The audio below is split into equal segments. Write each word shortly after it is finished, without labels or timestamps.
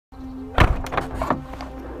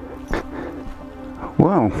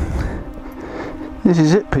Well, this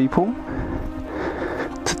is it, people.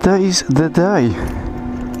 Today's the day.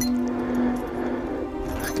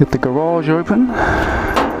 Let's get the garage open.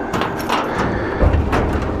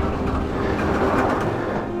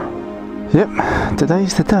 Yep,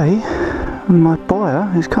 today's the day and my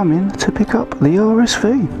buyer is coming to pick up the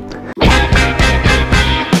RSV.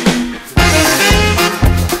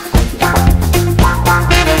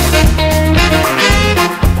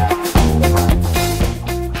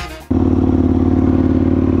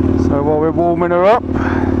 So while we're warming her up,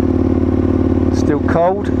 still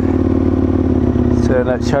cold, turn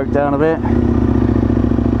that choke down a bit,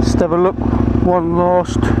 just have a look, one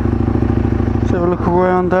last, let's have a look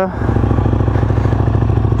around her.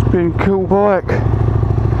 Been a cool bike.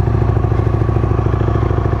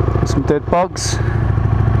 Some dead bugs.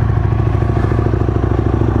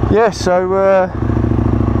 Yeah, so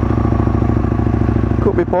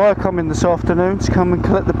got my buyer coming this afternoon to come and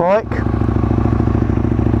collect the bike,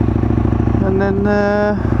 and then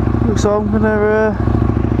looks like I'm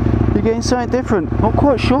gonna be getting something different. Not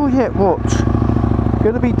quite sure yet what.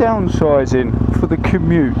 Going to be downsizing for the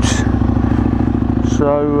commute.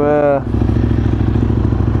 So.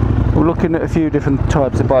 We're looking at a few different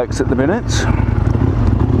types of bikes at the minute.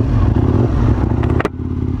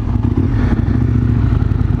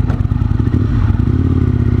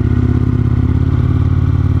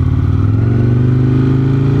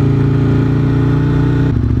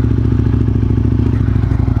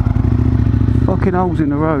 Fucking holes in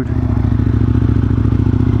the road.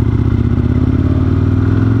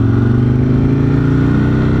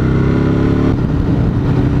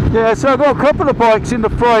 Yeah, so I've got a couple of bikes in the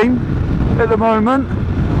frame at the moment.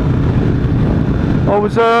 I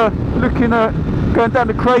was looking at going down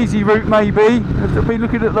the crazy route maybe. I've been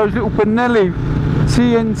looking at those little Benelli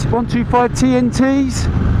 125 TNTs.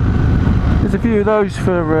 There's a few of those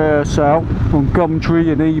for sale on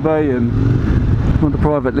Gumtree and eBay and on the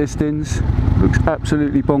private listings. Looks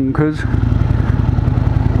absolutely bonkers.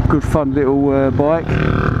 Good fun little bike.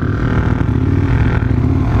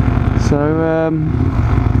 So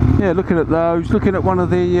yeah, looking at those, looking at one of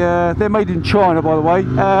the, they're made in China by the way,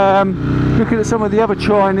 looking at some of the other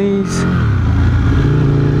Chinese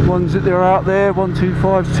ones that are out there,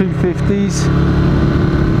 125s, 250s.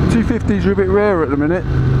 250s are a bit rare at the minute.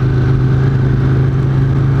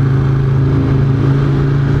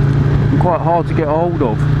 And quite hard to get a hold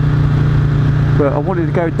of. But I wanted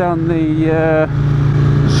to go down the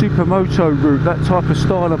supermoto route, that type of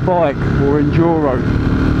style of bike, or enduro.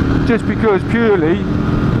 Just because purely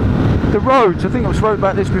the roads, I think I've spoken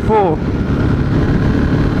about this before.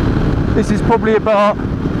 This is probably about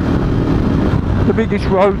the biggest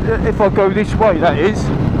road, if I go this way that is,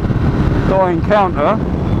 that I encounter.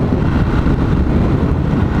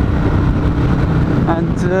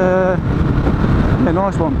 And yeah,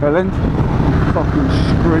 nice one, Bellend. Fucking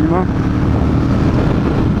screamer.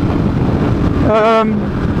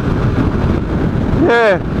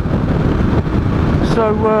 Yeah.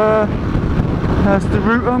 So that's the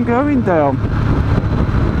route I'm going down.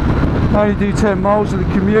 I only do 10 miles of the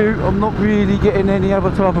commute. I'm not really getting any other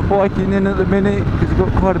type of biking in at the minute because I've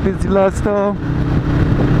got quite a busy lifestyle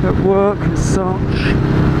at work and such.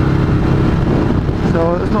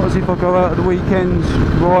 So it's not as if I go out at the weekends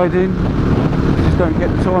riding. I just don't get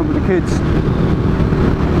the time with the kids.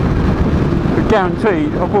 But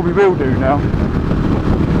guaranteed I probably will do now.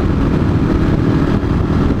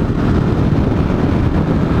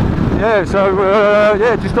 Yeah, so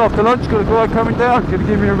yeah, just after lunch, got a guy coming down, he's going to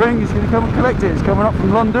give me a ring, he's going to come and collect it. It's coming up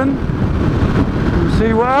from London. We'll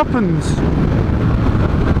see what happens.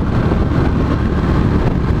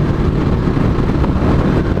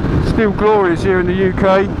 Still glorious here in the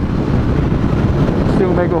UK.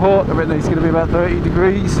 Still mega hot. I reckon it's going to be about 30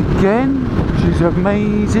 degrees again, which is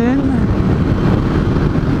amazing.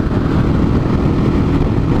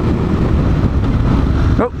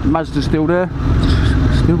 Oh, Mazda's still there.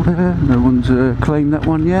 Still there, no one's claimed that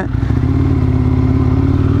one yet.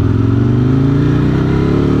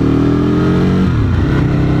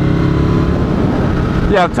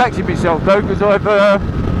 Yeah, I've taxied myself though because I've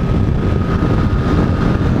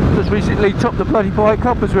just recently topped the bloody bike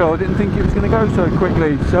up as well. I didn't think it was going to go so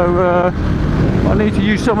quickly, so I need to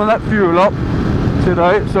use some of that fuel up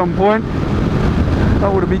today at some point. I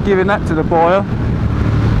would have been giving that to the buyer.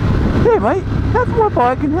 Yeah mate, have my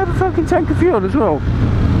bike and have a fucking tank of fuel as well.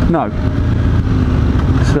 No.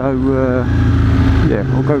 So yeah,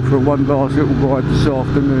 I'll go for one last little ride this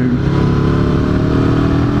afternoon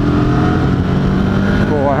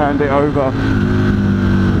before I hand it over.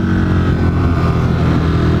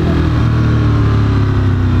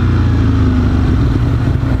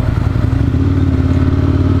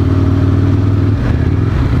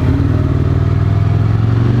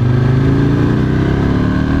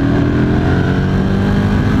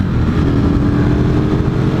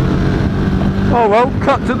 Oh well,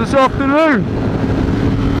 cut to this afternoon.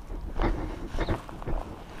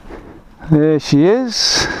 There she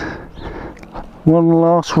is. One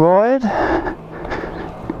last ride.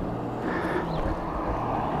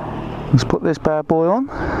 Let's put this bad boy on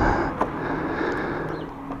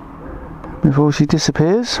before she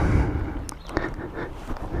disappears.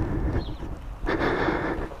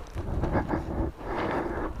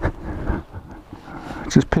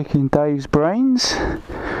 Just picking Dave's brains.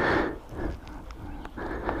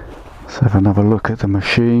 Let's have another look at the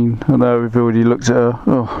machine. I know we've already looked at her.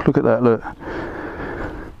 Oh, look at that, look.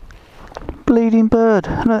 Bleeding bird.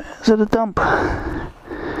 Look, it's at a dump.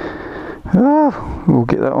 Oh, we'll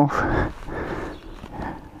get that off.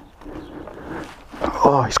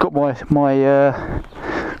 Oh, it's got my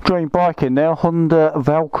dream bike in there, Honda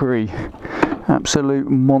Valkyrie. Absolute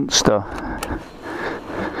monster.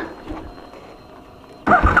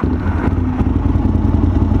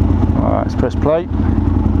 Alright, let's press play.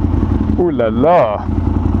 Ooh la la.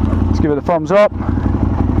 Let's give it a thumbs up.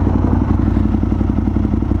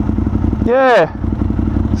 Yeah.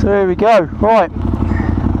 So here we go. Right.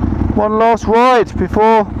 One last ride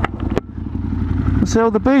before I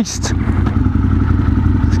sell the beast.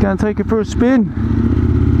 Let's go and take it for a spin.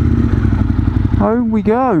 Home we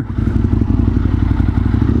go.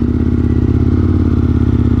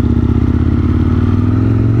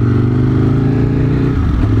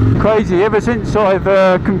 Crazy, ever since I've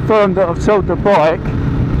confirmed that I've sold the bike,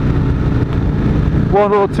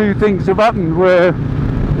 one or two things have happened where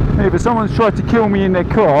either someone's tried to kill me in their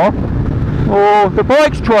car or the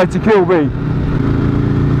bike's tried to kill me.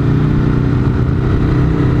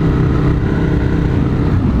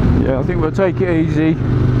 Yeah, I think we'll take it easy.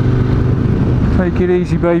 Take it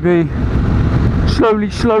easy, baby.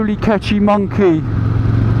 Slowly, slowly, catchy monkey.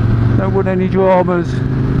 Don't want any dramas.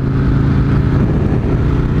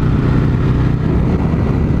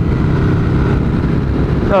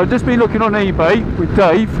 So I've just been looking on eBay with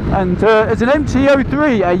Dave, and there's an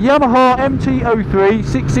MT-03, a Yamaha MT-03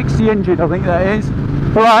 660 engine, I think that is,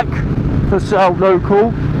 black, for sale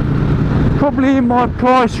local, probably in my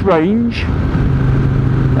price range.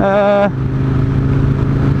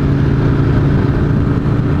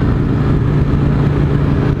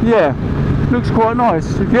 Yeah, looks quite nice.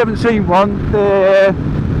 If you haven't seen one, they're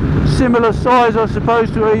similar size, I suppose,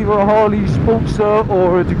 to either a Harley Sportster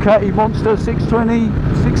or a Ducati Monster 620,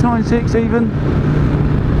 696 even.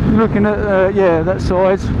 You're looking at, yeah, that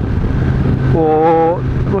size. Or,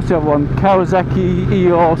 what's the other one? Kawasaki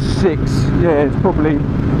ER6. Yeah, it's probably,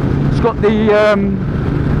 it's got the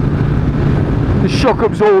shock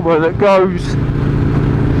absorber that goes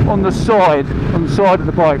on the side of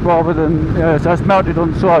the bike rather than, so that's mounted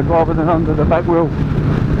on the side rather than under the back wheel.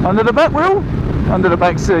 Under the back wheel? Under the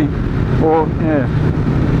back seat. Or, yeah.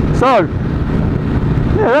 So,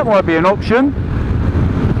 yeah, that might be an option.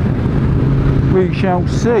 We shall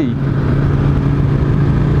see.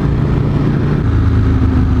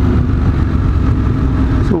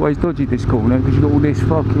 It's always dodgy, this corner, because you've got all this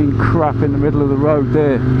fucking crap in the middle of the road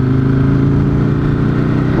there.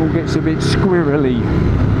 All gets a bit squirrely.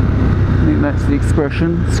 I think that's the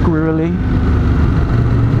expression, squirrely.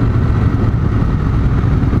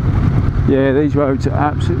 Yeah, these roads are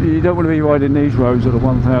absolutely, you don't want to be riding these roads at the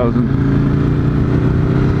 1000.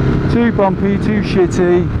 Too bumpy, too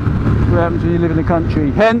shitty. What happens when you live in the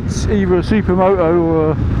country? Hence, either a supermoto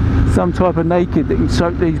or some type of naked that can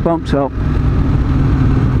soak these bumps up.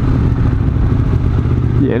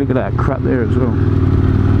 Yeah, look at that crap there as well.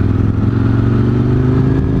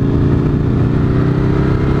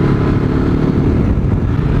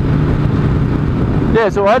 Yeah,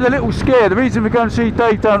 so I had a little scare. The reason we're going to see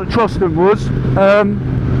Dave down at Troston was I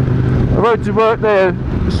rode to work there a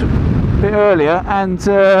bit earlier, and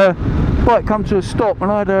bike come to a stop,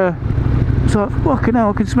 and I had a, it's like, fucking hell,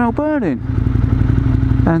 I can smell burning.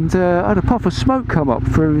 And I had a puff of smoke come up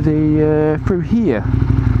through the through here,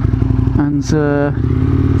 and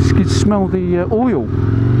you could smell the oil.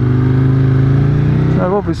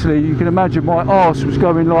 So obviously you can imagine my arse was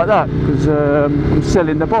going like that, because I'm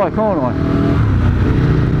selling the bike, aren't I?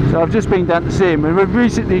 So I've just been down to see him, and we've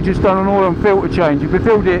recently just done an oil and filter change. We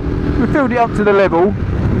filled it up to the level,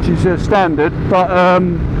 which is standard, but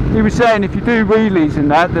he was saying if you do wheelies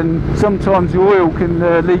and that, then sometimes the oil can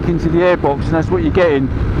leak into the airbox, and that's what you're getting.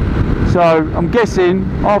 So I'm guessing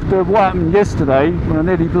after what happened yesterday, when I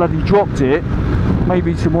nearly bloody dropped it,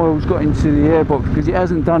 maybe some oil's got into the airbox, because it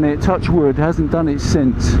hasn't done it, touch wood, hasn't done it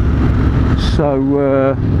since.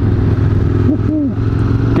 So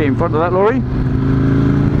get in front of that lorry.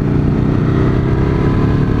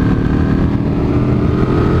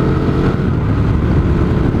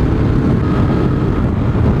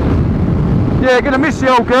 Yeah, gonna miss the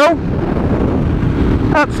old girl.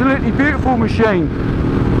 Absolutely beautiful machine.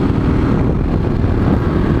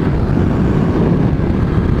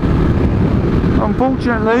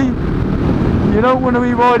 Unfortunately, you don't want to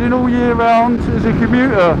be riding all year round as a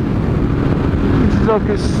commuter. This is like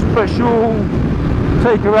a special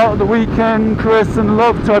take her out at the weekend, caress and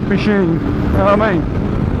love type machine. You know what I mean?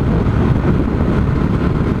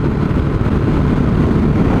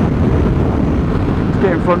 Let's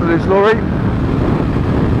get in front of this lorry.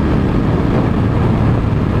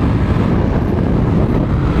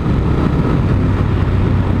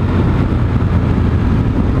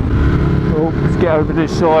 Oh, let's get over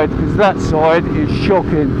this side, because that side is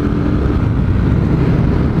shocking.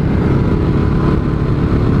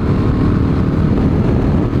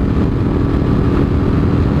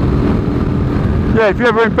 Yeah, if you're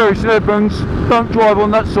ever in Bury St Edmunds, don't drive on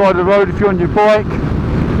that side of the road if you're on your bike,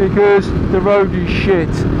 because the road is shit.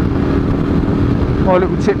 My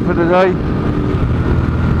little tip for the day.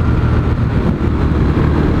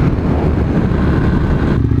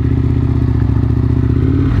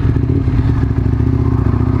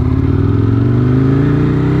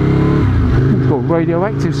 It's got a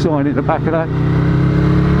radioactive sign in the back of that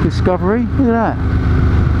Discovery. Look at that.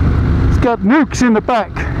 It's got Nukes in the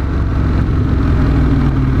back.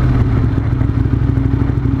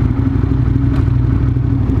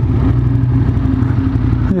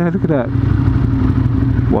 Yeah, look at that.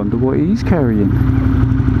 Wonder what he's carrying.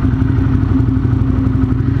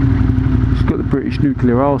 It's got the British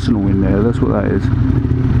nuclear arsenal in there, that's what that is.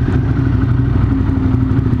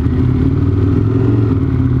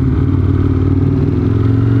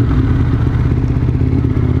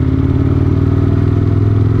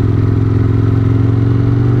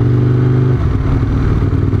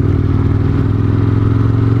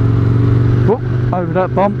 Oh, over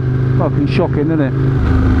that bump. Fucking shocking, isn't it?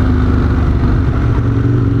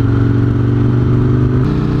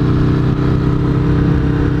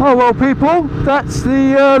 Oh well people, that's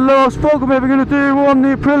the last vlog I'm ever going to do on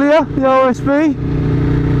the Aprilia, the RSV.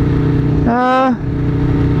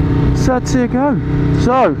 So that's it go.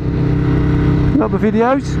 So, love the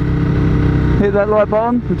videos, hit that like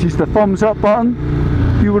button, which is the thumbs up button.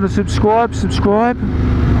 If you want to subscribe, subscribe.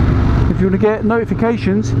 If you want to get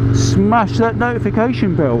notifications, smash that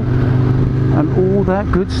notification bell. And all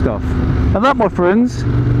that good stuff. And that, my friends,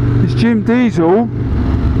 is Jim Diesel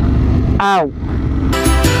out.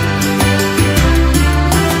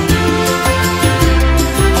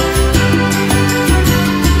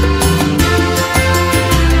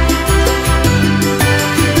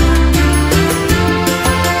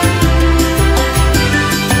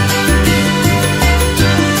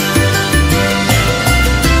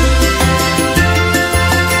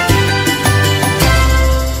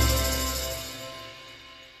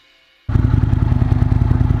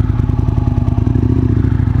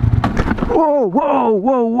 Whoa, whoa,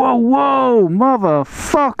 whoa, whoa, whoa,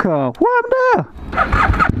 motherfucker. What happened there?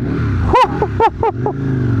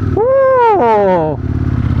 Whoa,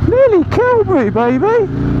 nearly killed me, baby.